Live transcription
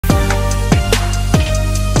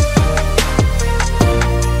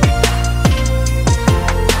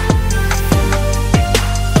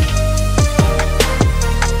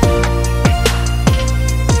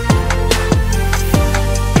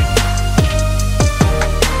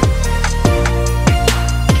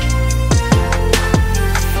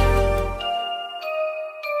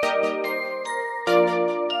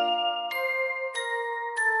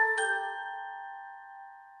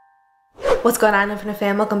What's going on, Infinite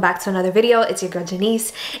fam? Welcome back to another video. It's your girl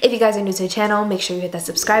Janiece. If you guys are new to the channel, make sure you hit that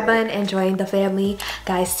subscribe button and join the family.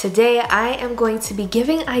 Guys, today I am going to be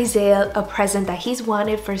giving Isaiah a present that he's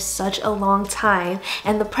wanted for such a long time,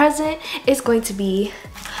 and the present is going to be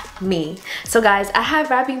me. So guys, I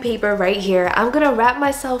have wrapping paper right here. I'm gonna wrap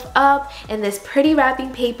myself up in this pretty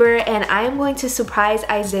wrapping paper, and I am going to surprise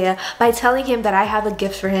Isaiah by telling him that I have a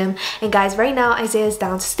gift for him. And guys, right now Isaiah's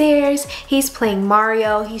downstairs. He's playing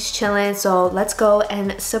Mario, he's chilling, so let's go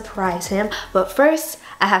and surprise him. But first,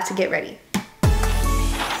 I have to get ready.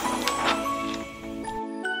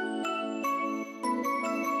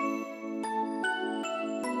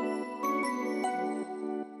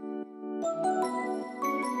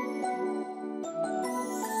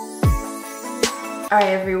 Alright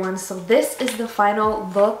everyone, so this is the final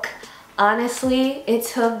look. Honestly, it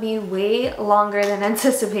took me way longer than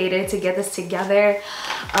anticipated to get this together,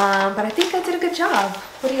 but I think I did a good job.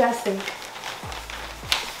 What do you guys think?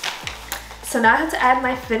 So now I have to add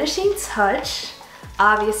my finishing touch.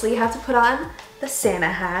 Obviously, I have to put on the Santa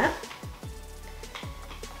hat.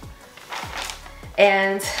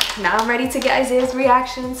 And now I'm ready to get Isaiah's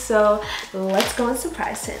reaction, so let's go and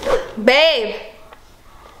surprise him. Babe!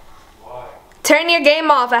 Turn your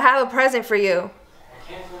game off. I have a present for you. I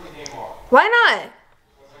can't turn the game off. Why not?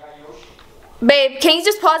 Because I got Yoshi. Babe, can you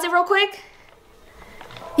just pause it real quick?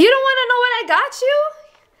 You don't want to know what I got you?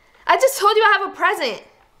 I just told you I have a present.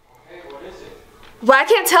 Okay, what is it? Well, I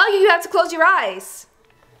can't tell you. You have to close your eyes.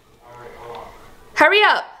 Alright, hold on. Hurry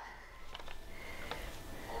up.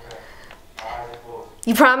 Okay. Eyes are closed.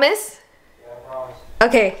 You promise? Yeah, I promise.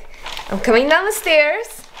 Okay. I'm coming down the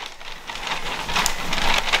stairs.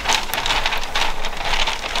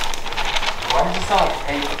 Why does it sound like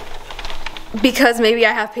paper? Because maybe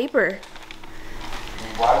I have paper.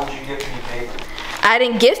 Why would you gift me paper? I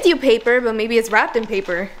didn't gift you paper, but maybe it's wrapped in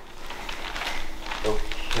paper.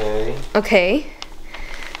 Okay. Okay.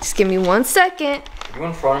 Just give me 1 second. Are you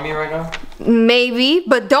in front of me right now? Maybe,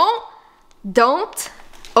 but don't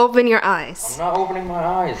open your eyes. I'm not opening my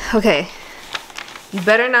eyes. Okay. You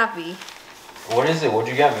better not be. What is it? What'd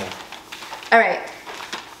you get me? All right.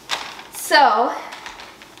 So,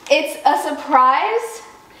 it's a surprise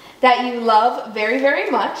that you love very,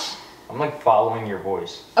 very much. I'm like following your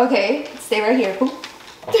voice. Okay, stay right here.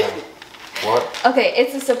 Okay. What? Okay,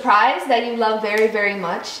 it's a surprise that you love very, very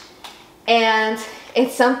much. And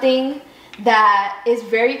it's something that is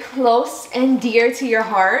very close and dear to your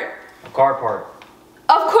heart. A car part.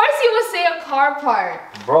 Of course you would say a car part.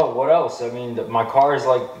 Bro, what else? I mean, my car is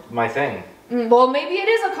like my thing. Well, maybe it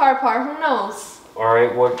is a car part. Who knows?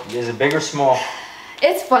 Alright, what is it, big or small?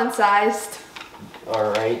 It's fun-sized.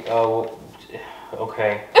 Alright,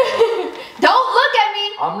 okay. Don't look at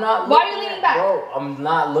me. I'm not. Why are you leaning back? Bro, I'm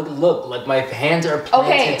not. Look, like my hands are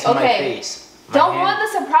planted to my face. Don't ruin the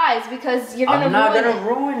surprise because you're gonna ruin it. I'm not gonna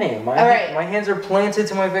ruin it. My hands are planted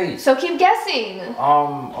to my face. So keep guessing.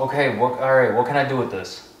 Okay. Alright. What can I do with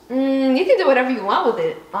this? You can do whatever you want with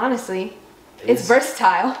it. Honestly, it's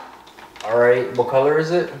versatile. Alright. What color is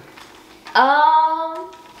it?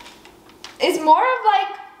 It's more of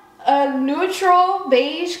like a neutral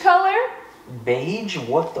beige color. Beige?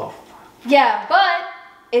 What the? Yeah, but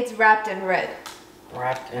it's wrapped in red.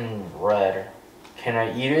 Wrapped in red. Can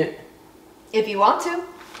I eat it? If you want to.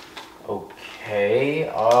 Okay.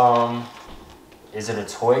 Is it a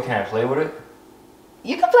toy? Can I play with it?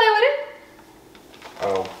 You can play with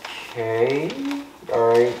it. Okay.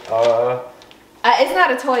 Alright. It's not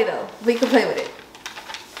a toy though. We can play with it.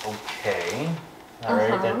 Okay.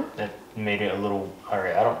 Alright, that made it a little.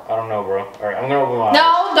 Alright, I don't know, bro. Alright, I'm gonna open my eyes.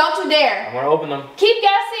 No, don't you dare. I'm gonna open them. Keep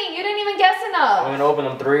guessing. You didn't even guess enough. I'm gonna open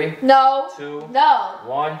them. 3. No. 2. No.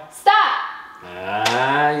 1. Stop.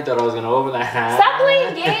 You thought I was gonna open that. Stop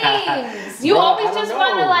playing games. You always just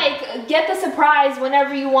want to like get the surprise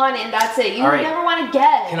whenever you want it, and that's it. You never want to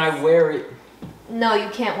guess. Can I wear it? No, you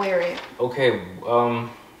can't wear it. Okay.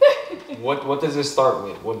 What does it start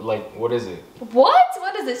with? What is it? What?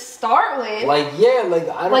 What does it start with? I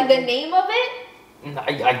don't. Like the name of it?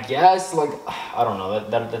 I guess I don't know.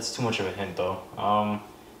 That's too much of a hint though.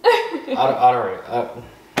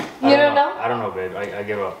 You don't know? I don't know, babe. I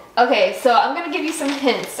give up. Okay, so I'm gonna give you some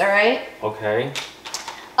hints. All right. Okay.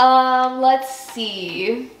 Let's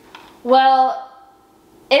see. Well,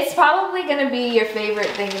 it's probably gonna be your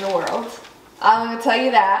favorite thing in the world. I'm gonna tell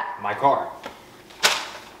you that. My car.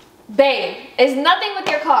 Babe, it's nothing with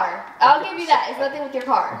your car. I'll give you that. It's nothing with your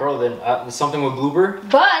car. Bro, then something with blooper?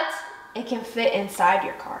 But it can fit inside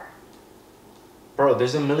your car. Bro,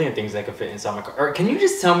 there's a million things that could fit inside my car. Or can you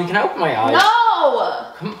just tell me, can I open my eyes?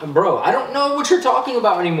 No! Come on, bro, I don't know what you're talking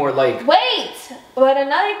about anymore. Like, wait! But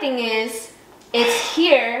another thing is, It's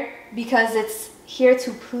here because it's here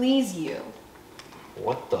to please you.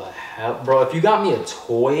 What the hell? Bro, if you got me a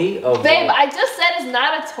toy of... Babe, I just said it's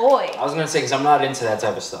not a toy. I was gonna say, because I'm not into that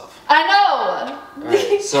type of stuff. I know.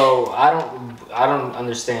 Alright, so I don't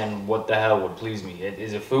understand what the hell would please me.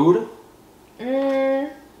 Is it food?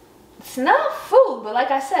 It's not food, but like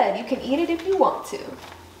I said, you can eat it if you want to.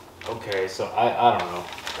 Okay, so I don't know.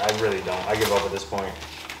 I really don't. I give up at this point.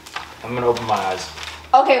 I'm gonna open my eyes.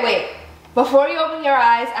 Okay, wait. Before you open your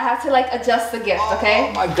eyes, I have to like adjust the gift, okay?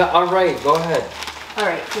 Oh my god. Alright, go ahead.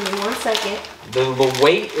 Alright, give me 1 second. The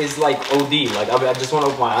weight is like OD. Like I just want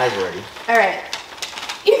to open my eyes already. Alright.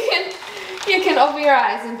 You can open your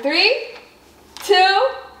eyes in 3, 2,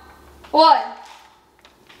 1.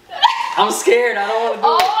 I'm scared. I don't want to do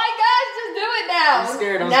Oh it. my gosh, just do it now. I'm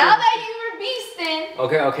scared. Now that you were beasting.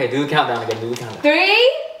 Okay. Do the countdown again. Do the countdown.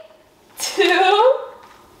 3, 2,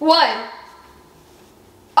 1.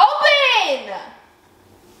 Open!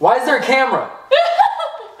 Why is there a camera?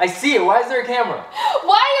 I see it. Why is there a camera?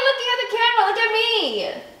 Why are you looking at the camera? Look at me.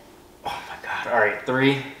 Oh my god. Alright,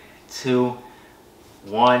 3, 2,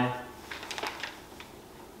 1.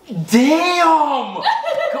 Damn!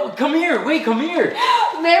 Come here. Wait, come here.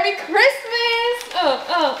 Merry Christmas.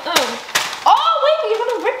 Oh, wait, you're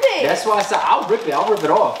gonna rip it. That's why I said I'll rip it. I'll rip it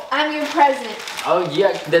off. I'm your present. Oh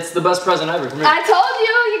yeah, that's the best present ever. Come here. I told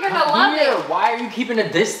you, you're gonna love it. Why are you keeping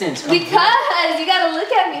a distance? Because you gotta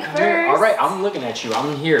look at me first. Alright, I'm looking at you.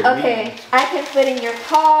 I'm here. Okay, I can fit in your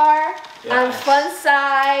car. Yes. I'm fun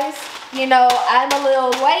size. You know, I'm a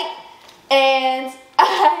little white. And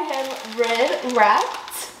I am red wrapped.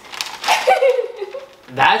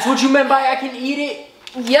 That's what you meant by I can eat it?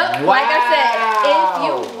 Yep, Wow. like I said, if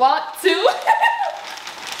you want to.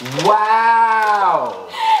 Wow.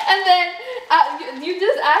 And then you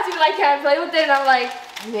just asked me like, can I play with it? And I'm like,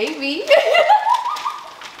 maybe.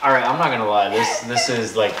 Alright, I'm not gonna lie. This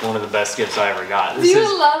is like one of the best gifts I ever got. Do you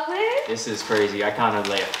love it? This is crazy. I kind of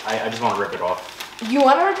like, I just want to rip it off. You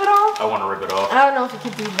want to rip it off? I want to rip it off. I don't know if you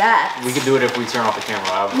can do that. We could do it if we turn off the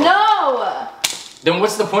camera. No! Then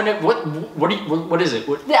what's the point of, what is it?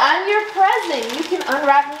 I'm your present. You can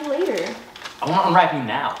unwrap me later. I want to unwrap you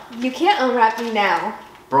now. You can't unwrap me now.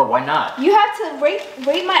 Bro, why not? You have to rate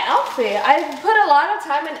my outfit. I put a lot of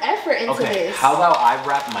time and effort into this. How about I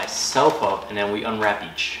wrap myself up and then we unwrap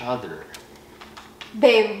each other?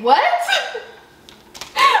 Babe, what?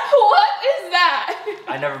 What is that?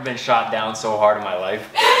 I've never been shot down so hard in my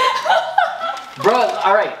life. Bro,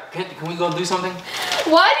 alright, can we go do something?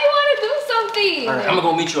 Why do you want to do something? Alright, I'm gonna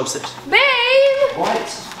go meet you upstairs. Babe!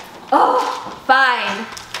 What? Oh, fine.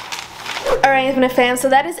 Alright, Infinite fam, so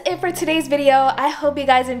that is it for today's video. I hope you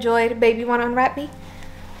guys enjoyed. Babe, you want to unwrap me?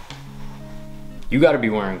 You gotta be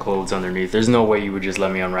wearing clothes underneath. There's no way you would just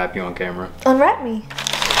let me unwrap you on camera. Unwrap me.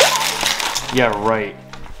 Yeah, right.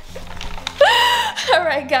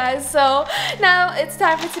 Alright guys, so now it's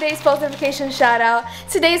time for today's post notification shout out.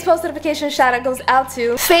 Today's post notification shout out goes out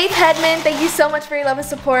to Faith Hedman. Thank you so much for your love and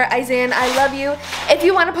support. Isaiah, I love you. If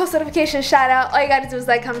you want a post notification shout out, all you gotta do is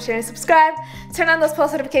like, comment, share, and subscribe. Turn on those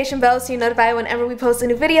post notification bells so you're notified whenever we post a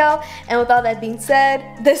new video. And with all that being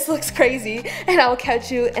said, this looks crazy, and I will catch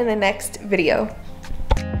you in the next video.